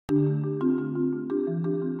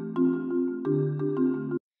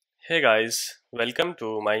Hey guys, welcome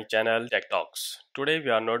to my channel Tech Talks. Today we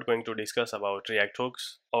are not going to discuss about React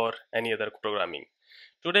hooks or any other programming.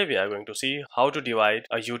 Today we are going to see how to divide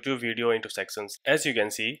a YouTube video into sections. As you can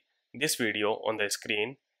see, this video on the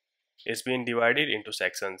screen is being divided into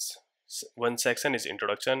sections. One section is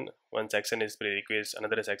introduction, one section is prerequisites,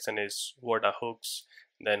 another section is what are hooks,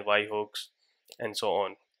 then why hooks, and so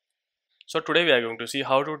on. So today we are going to see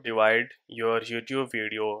how to divide your YouTube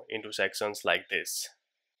video into sections like this.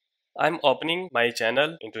 I'm opening my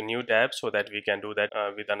channel into new tab so that we can do that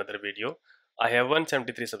with another video. I have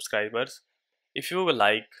 173 subscribers. If you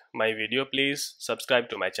like my video, please subscribe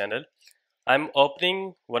to my channel. I'm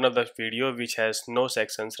opening one of the video which has no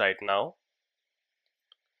sections right now.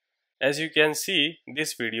 As you can see,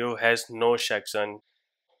 this video has no section.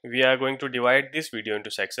 We are going to divide this video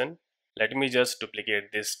into section. Let me just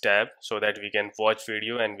duplicate this tab so that we can watch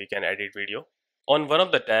video and we can edit video. On one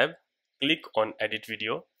of the tab, click on edit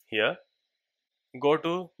video here. Go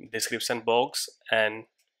to description box and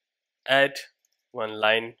add one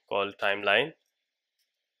line called timeline.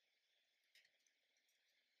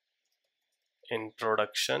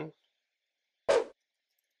 Introduction.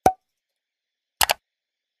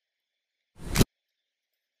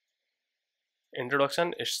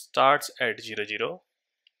 Introduction, it starts at 00.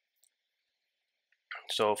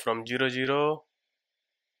 So from 00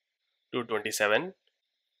 to 27.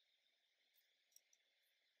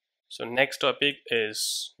 So next topic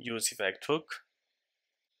is use effect hook.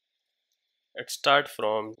 It starts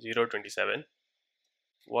from 027.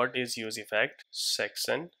 What is use effect?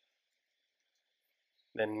 Section.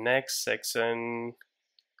 The next section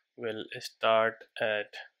will start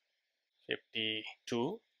at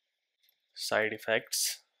 52. Side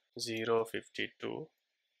effects 052.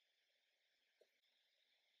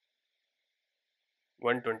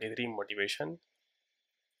 123 motivation.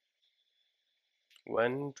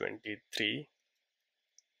 123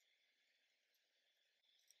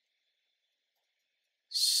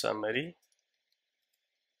 summary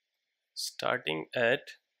starting at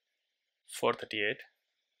 438.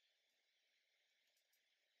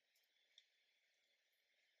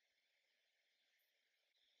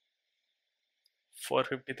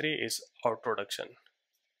 453 is introduction.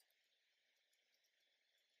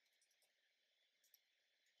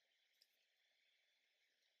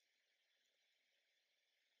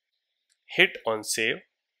 Hit on save.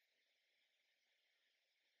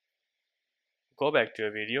 Go back to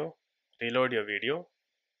your video, reload your video,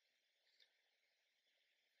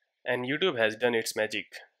 and YouTube has done its magic.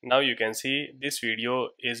 Now you can see this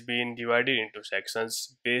video is being divided into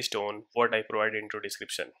sections based on what I provided into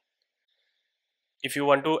description. If you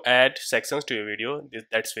want to add sections to your video,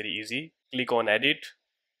 that's very easy. Click on edit,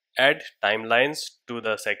 add timelines to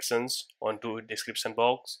the sections onto description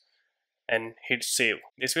box and hit save.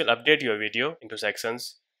 This will update your video into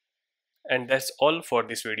sections. And that's all for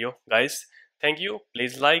this video, guys. Thank you.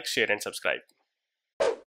 Please like, share and subscribe.